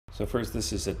So first,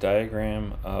 this is a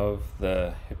diagram of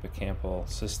the hippocampal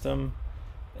system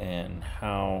and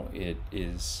how it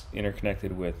is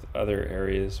interconnected with other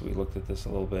areas. We looked at this a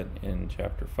little bit in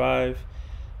chapter 5,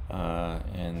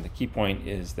 and the key point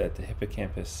is that the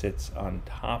hippocampus sits on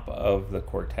top of the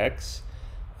cortex.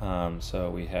 So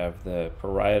we have the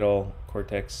parietal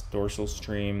cortex dorsal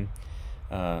stream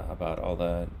about all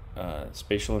the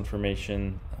spatial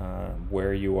information,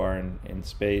 where you are in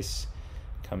space,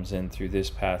 comes in through this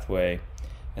pathway,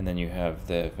 and then you have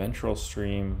the ventral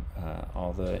stream,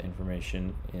 all the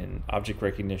information in object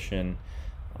recognition,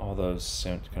 all those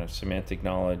kind of semantic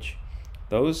knowledge.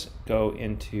 Those go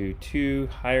into two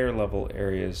higher level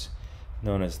areas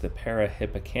known as the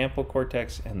parahippocampal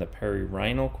cortex and the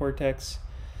perirhinal cortex,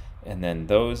 and then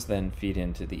those then feed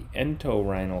into the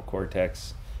entorhinal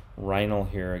cortex. Rhinal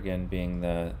here again being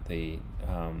the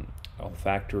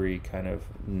olfactory kind of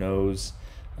nose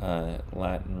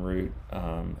Latin root,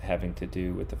 having to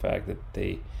do with the fact that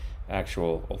the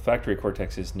actual olfactory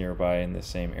cortex is nearby in the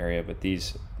same area, but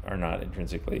these are not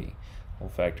intrinsically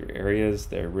olfactory areas.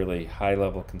 They're really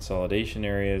high-level consolidation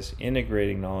areas,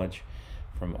 integrating knowledge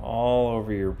from all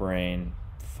over your brain,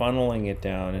 funneling it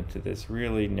down into this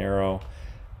really narrow,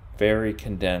 very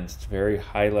condensed, very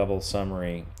high-level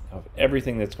summary of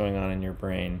everything that's going on in your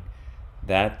brain.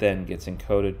 That then gets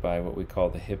encoded by what we call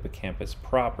the hippocampus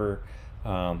proper,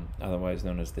 otherwise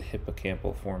known as the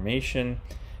hippocampal formation,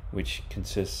 which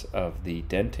consists of the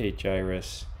dentate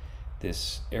gyrus,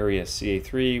 this area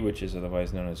CA3, which is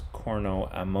otherwise known as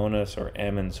corno-ammonis or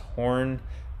Ammon's horn,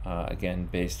 again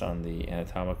based on the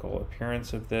anatomical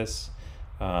appearance of this,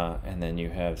 and then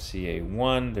you have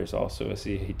CA1. There's also a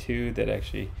CA2 that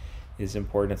actually is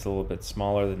important. It's a little bit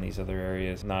smaller than these other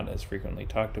areas, not as frequently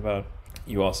talked about.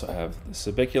 You also have the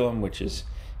subiculum, which is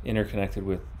interconnected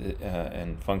with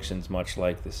and functions much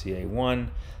like the CA1,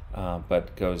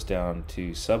 but goes down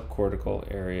to subcortical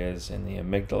areas in the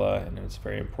amygdala, and it's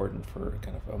very important for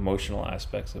kind of emotional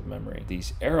aspects of memory.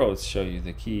 These arrows show you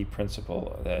the key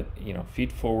principle that,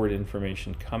 feed-forward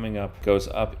information coming up goes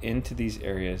up into these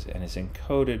areas and is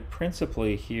encoded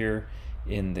principally here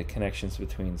in the connections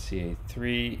between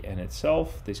CA3 and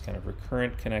itself, these kind of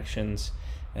recurrent connections.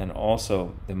 And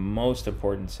also the most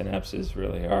important synapses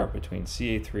really are between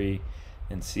CA3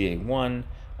 and CA1,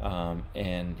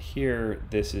 and here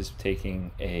this is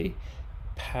taking a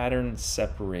pattern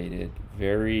separated,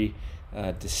 very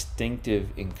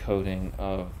distinctive encoding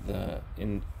of the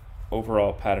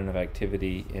overall pattern of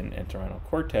activity in entorhinal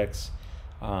cortex,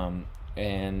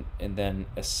 and then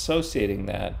associating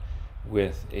that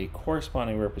with a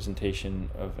corresponding representation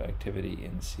of activity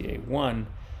in CA1.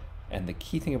 And the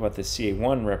key thing about the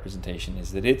CA1 representation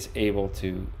is that it's able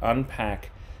to unpack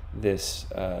this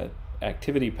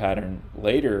activity pattern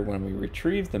later when we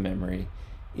retrieve the memory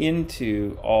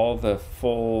into all the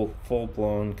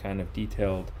full-blown kind of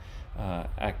detailed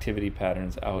activity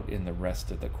patterns out in the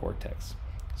rest of the cortex.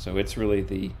 So it's really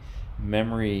the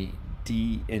memory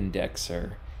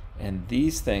de-indexer. And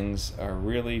these things are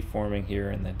really forming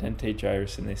here in the dentate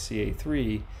gyrus and the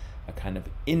CA3 a kind of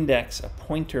index, a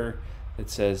pointer that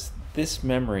says this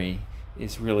memory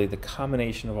is really the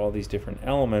combination of all these different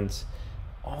elements.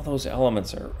 All those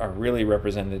elements are really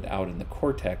represented out in the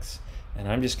cortex, and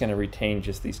I'm just going to retain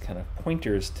just these kind of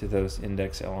pointers to those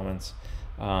index elements,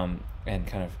 and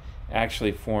kind of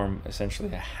actually form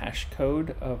essentially a hash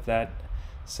code of that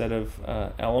set of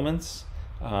elements.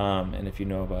 And if you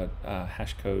know about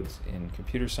hash codes in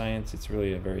computer science, it's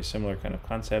really a very similar kind of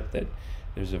concept, that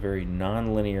there's a very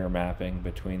nonlinear mapping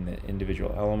between the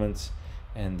individual elements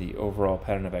and the overall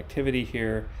pattern of activity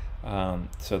here,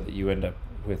 so that you end up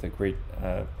with a great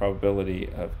probability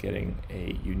of getting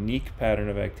a unique pattern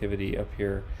of activity up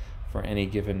here for any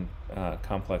given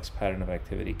complex pattern of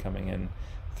activity coming in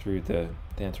through the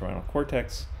entorhinal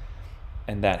cortex.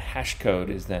 And that hash code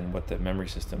is then what the memory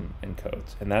system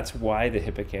encodes. And that's why the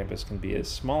hippocampus can be as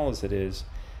small as it is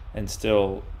and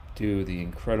still do the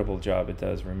incredible job it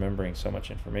does remembering so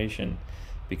much information,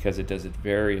 because it does it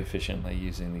very efficiently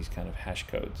using these kind of hash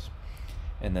codes.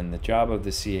 And then the job of the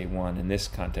CA1 in this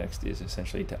context is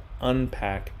essentially to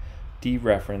unpack,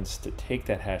 dereference, to take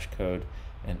that hash code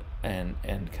and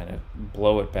kind of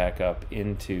blow it back up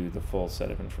into the full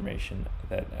set of information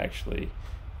that actually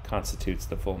constitutes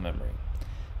the full memory,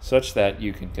 such that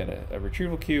you can get a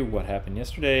retrieval cue, what happened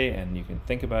yesterday, and you can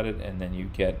think about it, and then you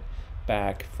get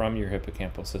back from your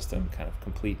hippocampal system kind of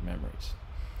complete memories.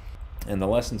 And the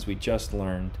lessons we just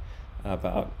learned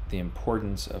about the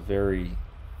importance of very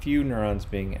few neurons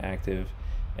being active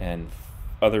and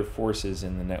other forces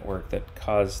in the network that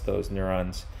cause those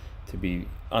neurons to be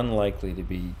unlikely to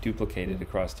be duplicated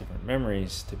across different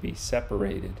memories, to be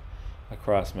separated,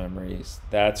 across memories.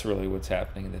 That's really what's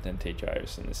happening in the dentate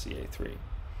gyrus in the CA3.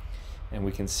 And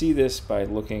we can see this by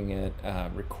looking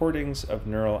at recordings of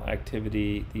neural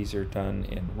activity. These are done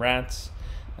in rats.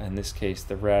 In this case,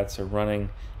 the rats are running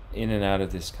in and out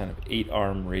of this kind of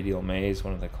 8-arm radial maze,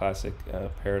 one of the classic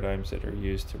paradigms that are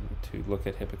used to look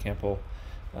at hippocampal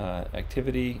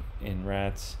activity in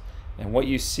rats. And what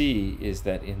you see is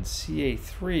that in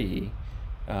CA3,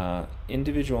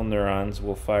 individual neurons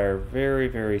will fire very,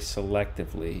 very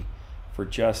selectively for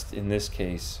just, in this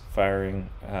case, firing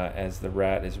as the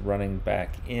rat is running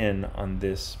back in on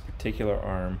this particular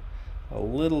arm, a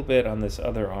little bit on this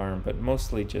other arm, but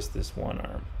mostly just this one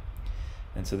arm.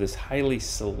 And so this highly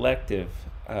selective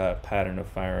pattern of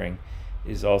firing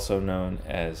is also known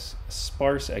as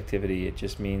sparse activity. It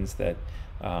just means that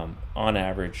on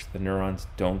average, the neurons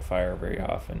don't fire very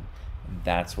often. And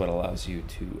that's what allows you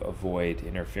to avoid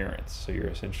interference. So you're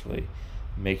essentially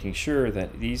making sure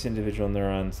that these individual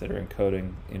neurons that are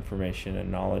encoding information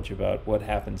and knowledge about what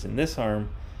happens in this arm,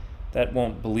 that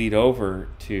won't bleed over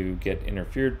to get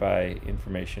interfered by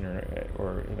information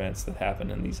or events that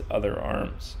happen in these other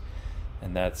arms.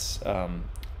 And that's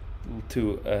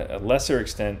to a lesser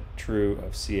extent true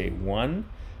of CA1.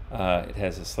 It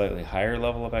has a slightly higher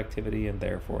level of activity and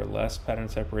therefore less pattern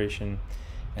separation.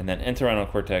 And then entorhinal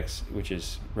cortex, which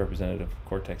is representative of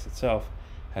cortex itself,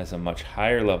 has a much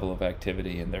higher level of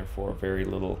activity and therefore very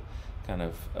little kind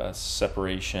of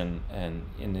separation. And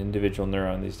in individual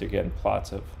neuron, these are again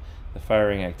plots of the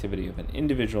firing activity of an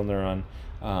individual neuron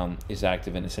is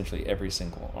active in essentially every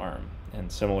single arm,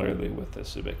 and similarly with the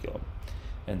subiculum.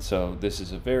 And so this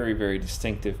is a very, very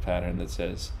distinctive pattern that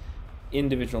says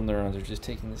individual neurons are just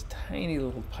taking this tiny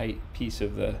little piece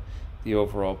of the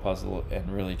overall puzzle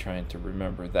and really trying to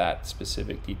remember that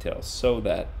specific detail so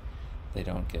that they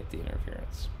don't get the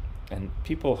interference. And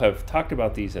people have talked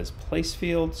about these as place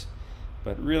fields,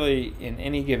 but really in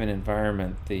any given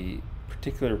environment, the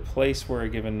particular place where a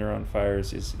given neuron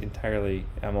fires is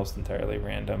almost entirely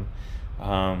random,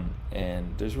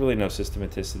 and there's really no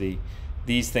systematicity.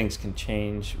 These things can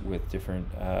change with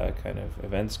different kind of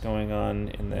events going on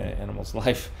in the animal's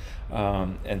life,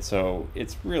 and so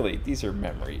it's really, these are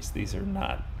memories, these are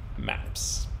not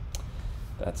maps.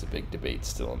 That's a big debate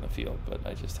still in the field, but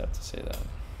I just have to say that.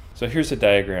 So here's a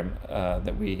diagram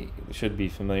that we should be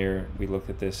familiar. We looked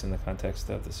at this in the context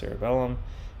of the cerebellum.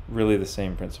 Really the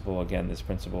same principle, again, this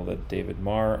principle that David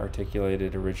Marr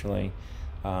articulated originally,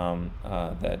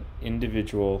 that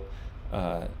individual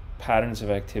patterns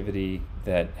of activity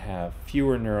that have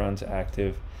fewer neurons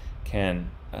active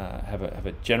can have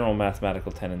a general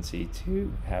mathematical tendency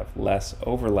to have less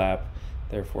overlap,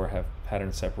 therefore have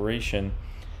pattern separation,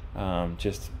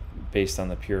 just based on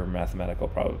the pure mathematical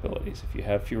probabilities. If you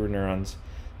have fewer neurons,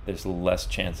 there's less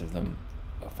chance of them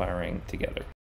firing together.